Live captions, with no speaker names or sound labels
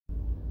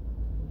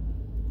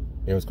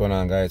Hey, what's going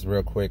on, guys?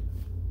 Real quick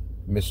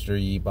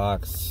mystery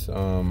box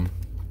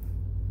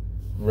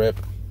rip.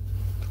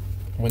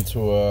 Went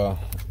to a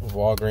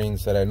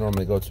Walgreens that I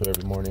normally go to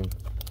every morning,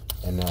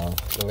 and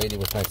the lady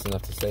was nice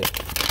enough to say,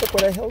 "Look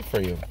what I held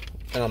for you."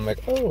 And I'm like,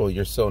 "Oh,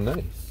 you're so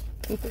nice."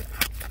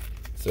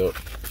 So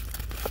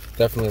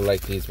definitely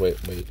like these. Wait,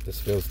 this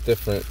feels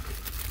different.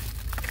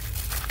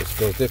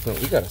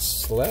 We got a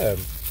slab.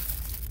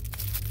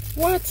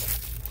 What?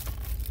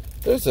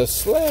 There's a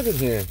slab in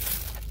here.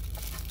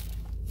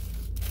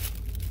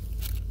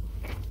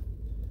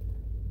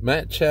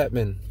 Matt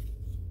Chapman.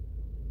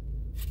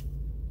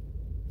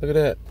 Look at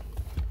that.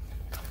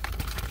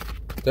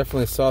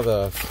 Definitely saw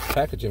the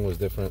packaging was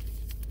different.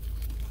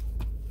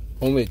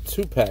 Only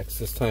 2 packs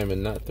this time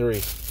and not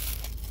 3.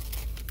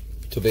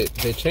 So they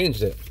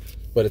changed it.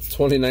 But it's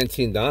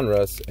 2019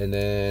 Donruss and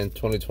then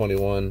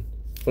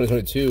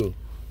 2022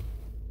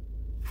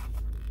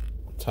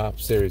 Top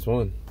Series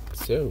 1.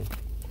 So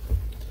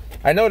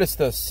I noticed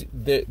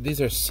these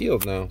are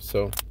sealed now,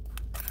 so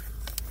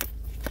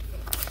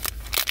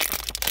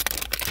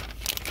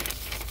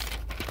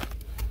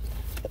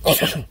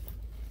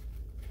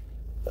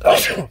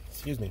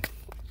excuse me.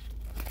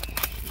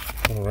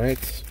 All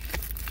right,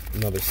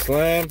 another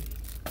slam.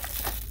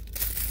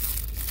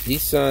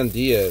 Isan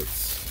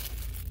Diaz,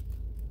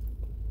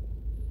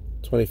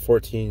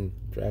 2014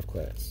 draft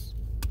class.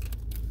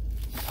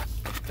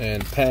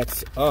 And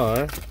packs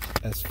are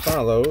as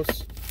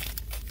follows: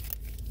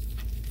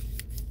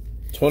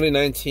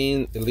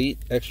 2019 Elite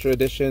Extra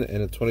Edition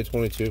and a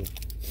 2022.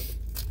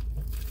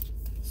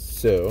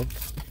 So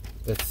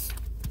let's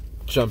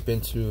jump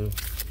into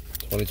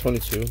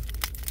 2022.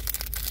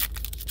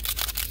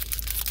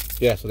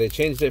 Yeah, so they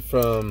changed it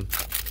from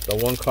the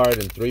 1 card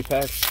and 3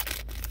 packs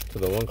to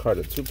the 1 card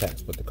and 2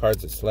 packs, but the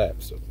cards are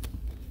slabs, so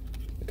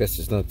I guess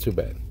it's not too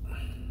bad.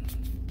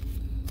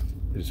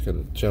 We're just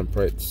gonna jump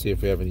right to see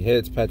if we have any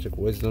hits. Patrick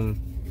Wisdom.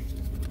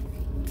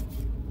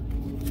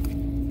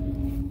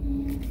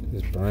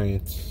 There's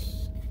Bryant.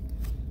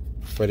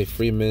 Freddie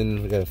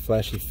Freeman. We got a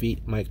flashy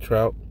feet. Mike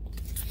Trout.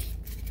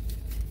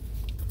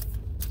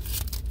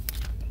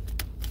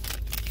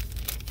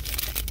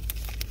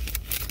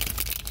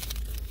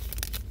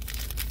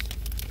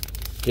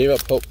 Gave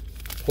up hope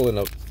pulling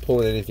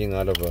anything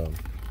out of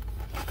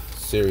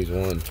Series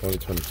 1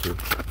 2022.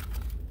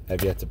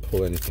 Have yet to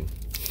pull anything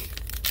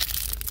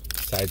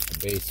besides the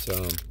base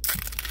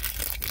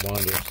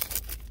wanders.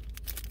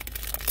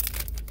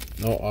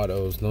 No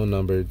autos, no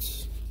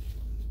numbereds.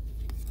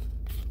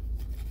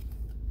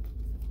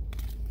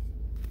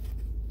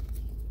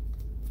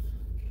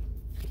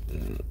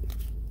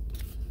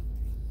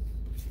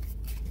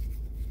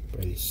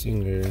 Brady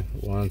Singer,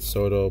 Juan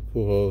Soto,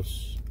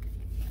 Pujols.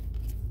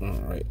 All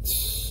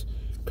right,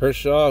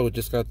 Kershaw, who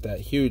just got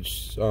that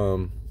huge.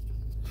 No,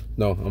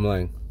 I'm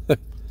lying.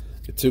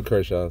 2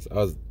 Kershaws.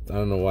 I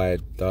don't know why I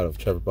thought of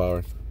Trevor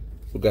Bauer,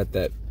 who got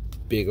that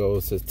big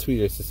old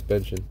 2-year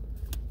suspension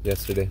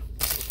yesterday.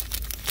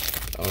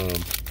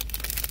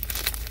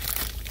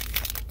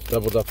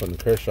 Doubled up on the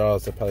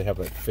Kershaws. I probably have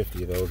like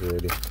 50 of those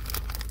already.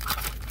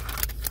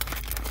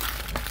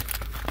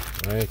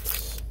 All right,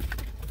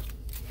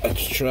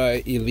 let's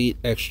try Elite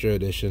Extra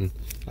Edition.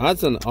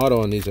 Odds on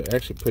auto on these are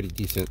actually pretty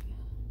decent.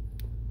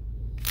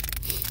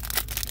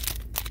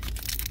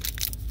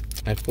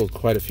 I pulled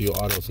quite a few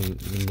autos in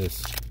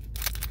this.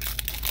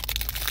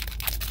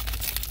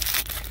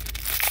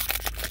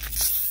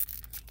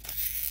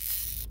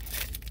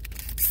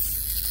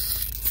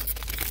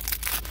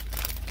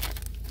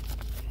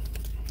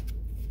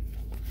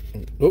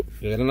 Oh,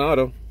 you got an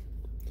auto.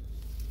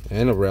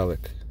 And a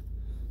relic.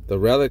 The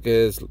relic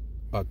is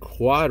a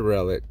quad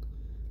relic.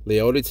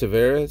 Leody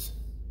Taveras.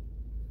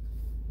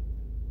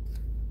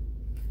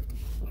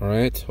 All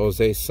right,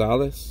 Jose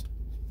Salas.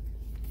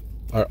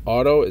 Our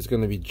auto is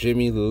going to be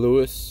Jimmy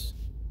Lewis.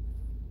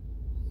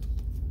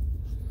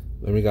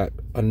 Then we got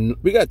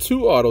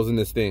 2 autos in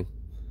this thing.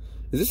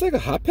 Is this like a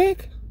hot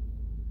pack?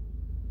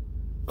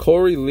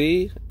 Corey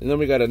Lee, and then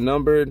we got a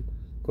numbered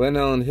Glenn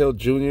Allen Hill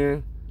Jr.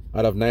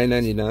 out of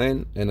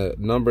 999 and a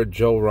numbered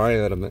Joe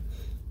Ryan out of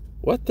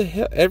what the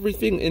hell?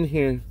 Everything in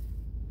here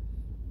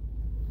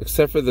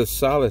except for the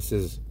Salas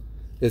is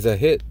a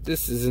hit.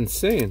 This is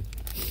insane.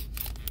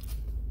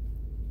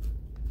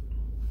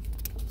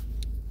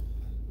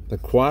 The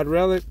quad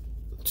relic,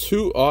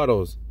 2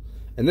 autos,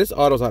 and this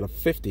auto's out of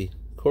 50.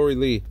 Corey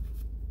Lee.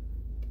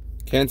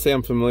 Can't say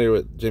I'm familiar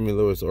with Jimmy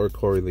Lewis or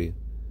Corey Lee.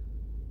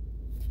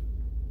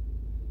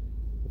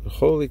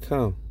 Holy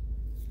cow.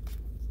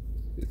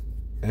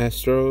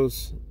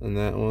 Astros, and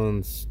that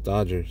one's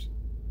Dodgers.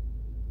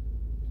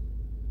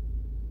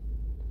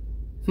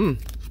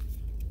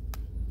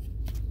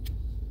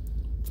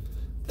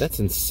 That's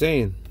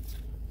insane.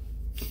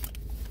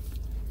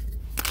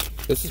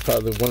 This is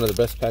probably one of the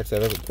best packs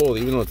I've ever pulled,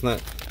 even though it's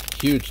not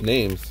huge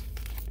names.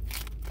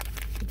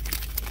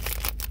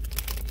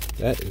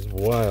 That is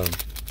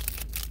wild.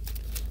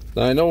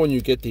 Now, I know when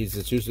you get these,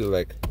 it's usually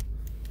like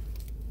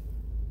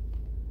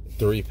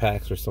 3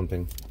 packs or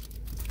something.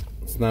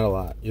 It's not a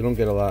lot. You don't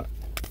get a lot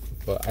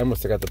but I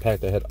must have got the pack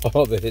that had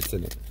all the hits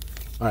in it.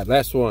 All right,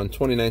 last one,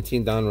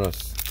 2019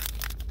 Donruss.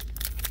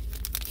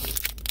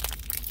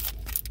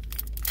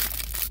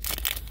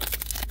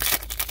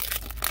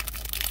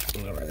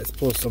 All right, let's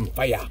pull some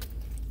fire.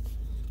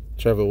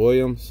 Trevor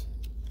Williams,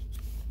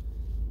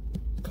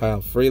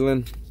 Kyle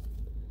Freeland,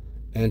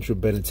 Andrew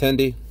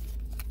Benintendi,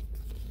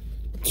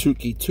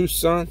 Tuki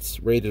Toussaint,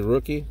 rated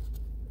rookie,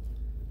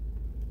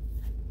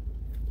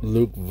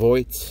 Luke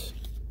Voigt,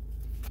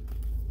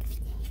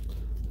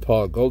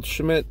 Paul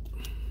Goldschmidt,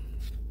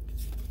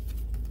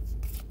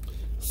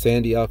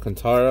 Sandy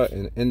Alcantara,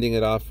 and ending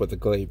it off with a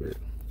Glaber.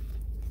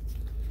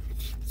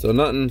 So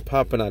nothing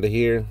popping out of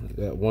here.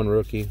 Got one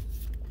rookie.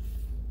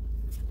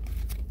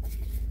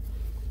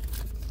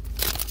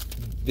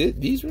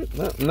 These were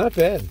not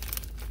bad.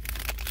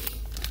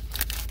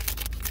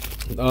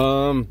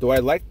 Do I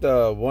like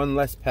the one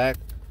less pack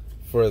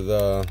for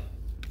the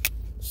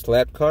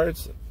slab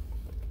cards?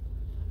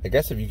 I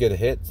guess if you get a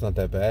hit, it's not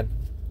that bad.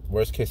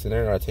 Worst case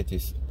scenario, I'll take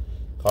these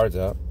cards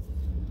out.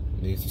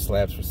 Use the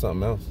slabs for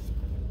something else.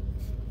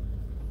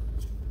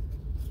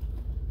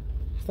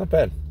 It's not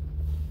bad.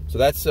 So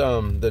that's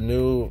the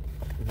new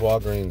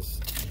Walgreens,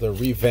 the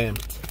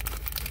revamped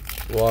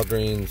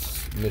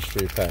Walgreens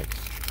mystery packs.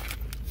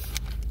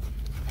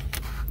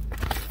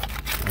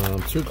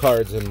 2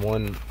 cards in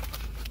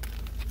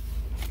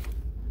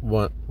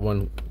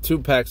two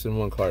packs in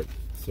one card.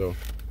 So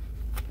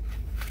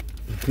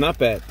it's not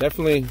bad.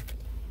 Definitely,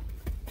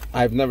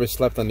 I've never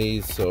slept on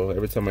these, so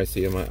every time I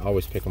see them, I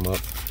always pick them up.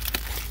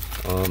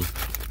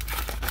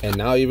 And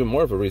now even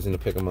more of a reason to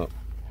pick them up.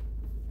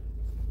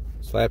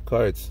 Slab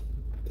cards,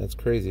 that's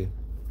crazy.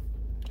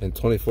 In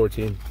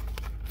 2014,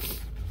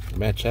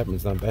 Matt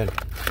Chapman's not bad.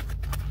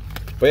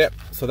 But yeah,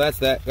 so that's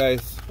that,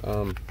 guys.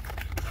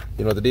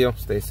 You know the deal.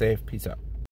 Stay safe. Peace out.